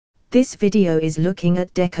This video is looking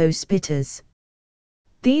at Deco Spitters.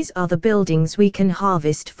 These are the buildings we can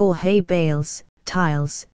harvest for hay bales,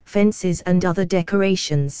 tiles, fences and other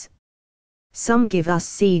decorations. Some give us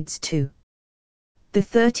seeds too. The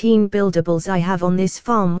 13 buildables I have on this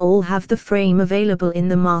farm all have the frame available in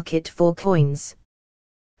the market for coins.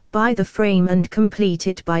 Buy the frame and complete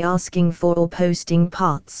it by asking for or posting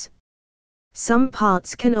parts. Some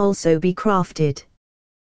parts can also be crafted.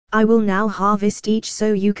 I will now harvest each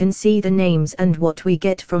so you can see the names and what we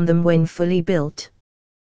get from them when fully built.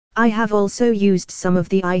 I have also used some of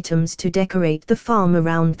the items to decorate the farm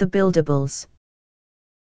around the buildables.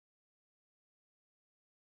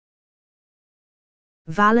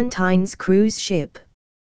 Valentine's cruise ship.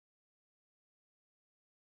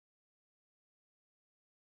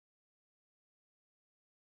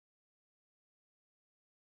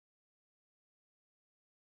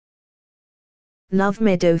 Love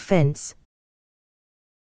meadow fence.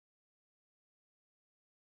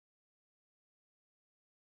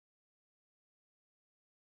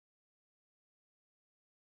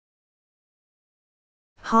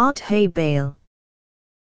 Heart hay bale.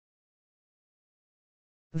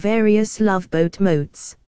 Various love boat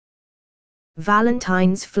moats.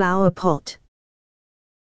 Valentine's flower pot.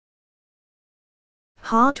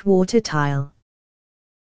 Heart water tile.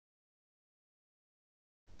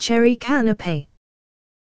 Cherry canopy.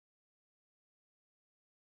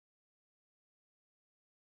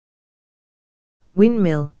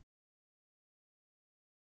 Windmill.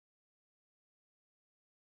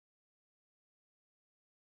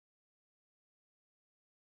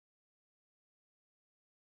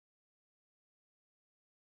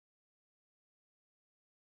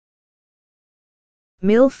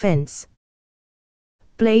 Mill fence.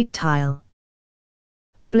 Blade tile.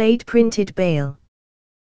 Blade printed bale.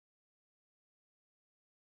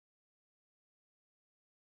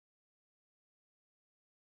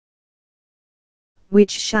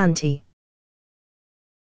 Witch shanty.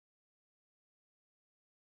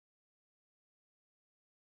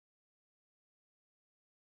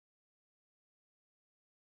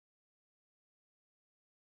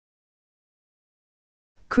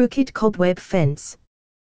 Crooked cobweb fence.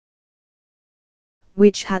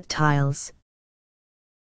 Witch hat tiles.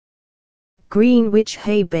 Green witch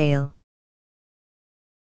hay bale.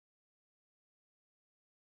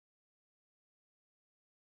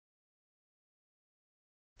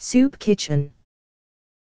 Soup kitchen.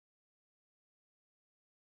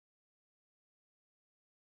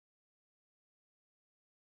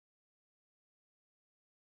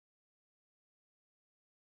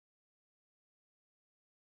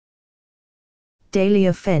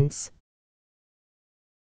 Dahlia fence.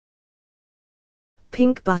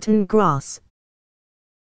 Pink button grass.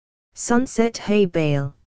 Sunset hay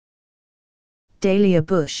bale. Dahlia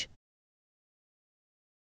bush.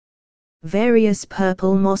 Various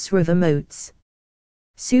purple moss river moats.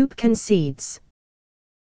 Soup can seeds.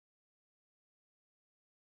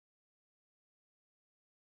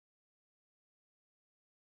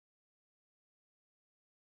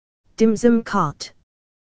 Dim sum cart.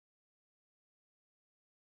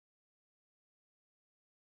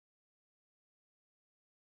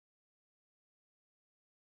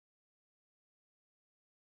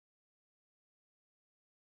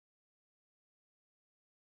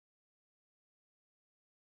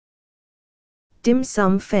 Dim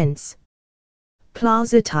sum fence.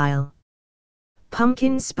 Plaza tile.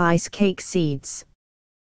 Pumpkin spice cake seeds.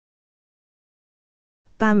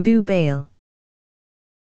 Bamboo bale.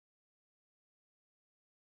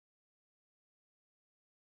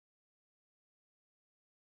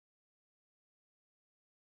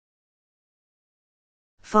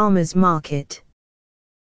 Farmers market.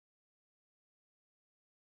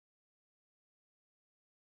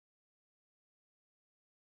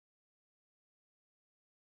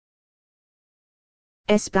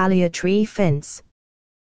 Espalier tree fence.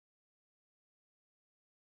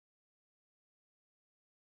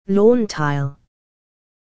 Lawn tile.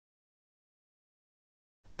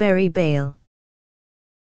 Berry bale.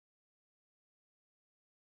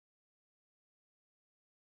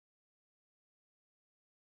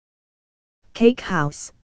 Cake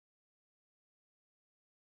house.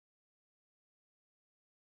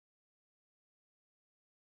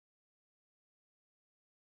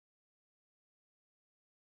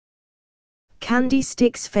 Candy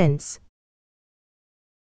sticks fence.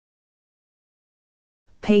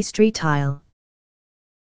 Pastry tile.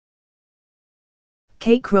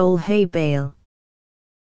 Cake roll hay bale.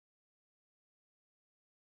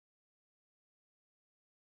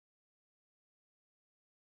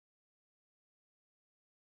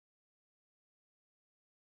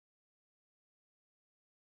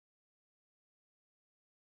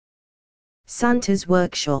 Santa's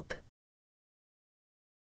workshop.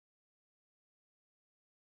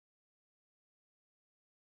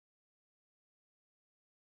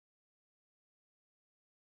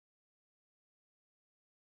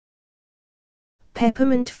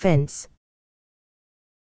 Peppermint fence.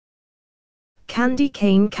 Candy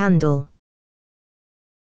cane candle.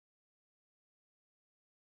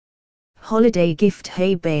 Holiday gift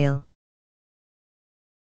hay bale.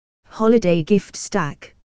 Holiday gift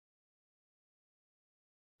stack.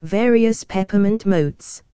 Various peppermint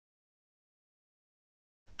motes.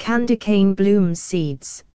 Candy cane bloom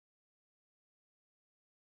seeds.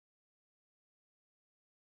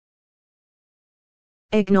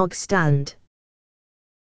 Eggnog stand.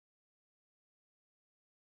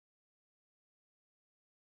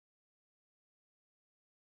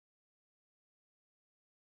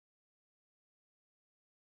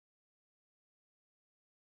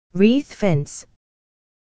 Wreath fence.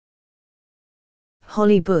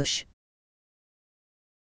 Holly bush.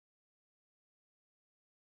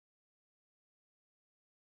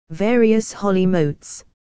 Various holly motes.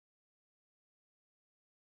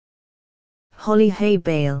 Holly hay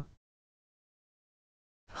bale.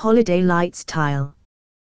 Holiday lights tile.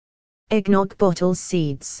 Eggnog bottle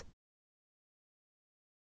seeds.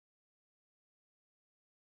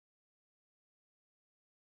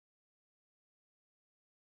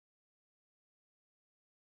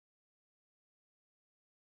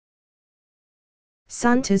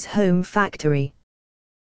 Santa's home factory.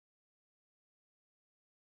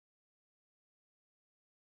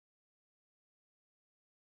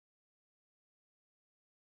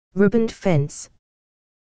 Ribboned fence.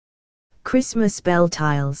 Christmas bell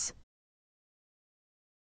tiles.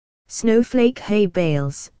 Snowflake hay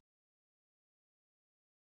bales.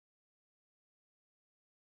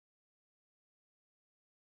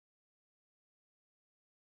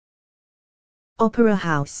 Opera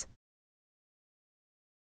house.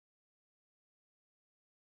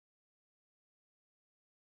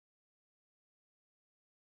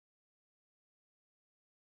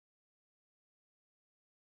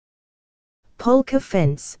 Polka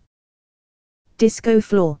fence. Disco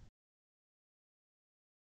floor.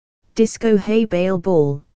 Disco hay bale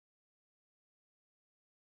ball.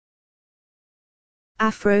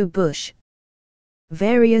 Afro bush.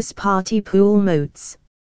 Various party pool motes.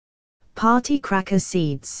 Party cracker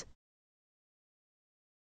seeds.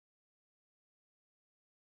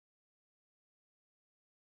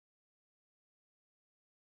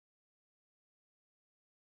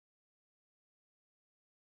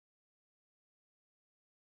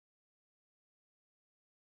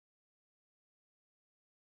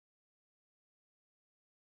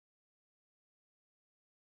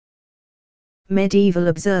 Medieval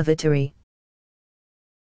observatory.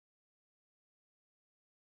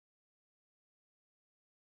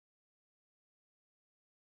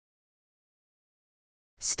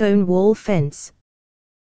 Stone wall fence.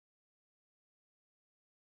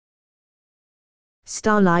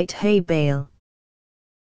 Starlight hay bale.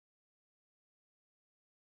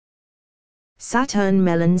 Saturn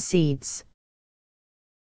melon seeds.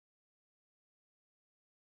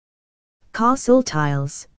 Castle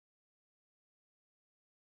tiles.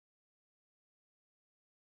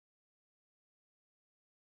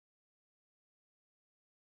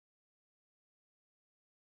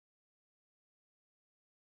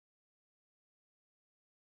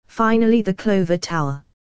 Finally, the Clover Tower.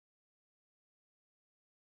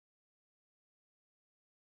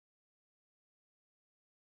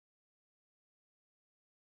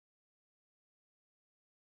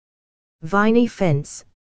 Viney fence.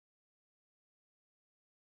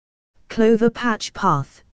 Clover patch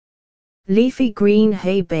path. Leafy green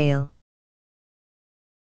hay bale.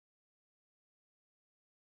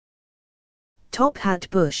 Top hat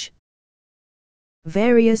bush.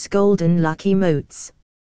 Various golden lucky motes.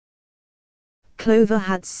 Clover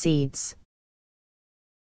hat seeds.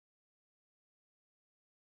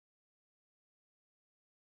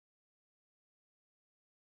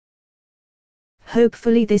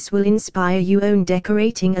 Hopefully this will inspire you own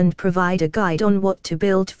decorating and provide a guide on what to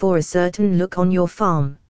build for a certain look on your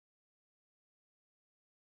farm.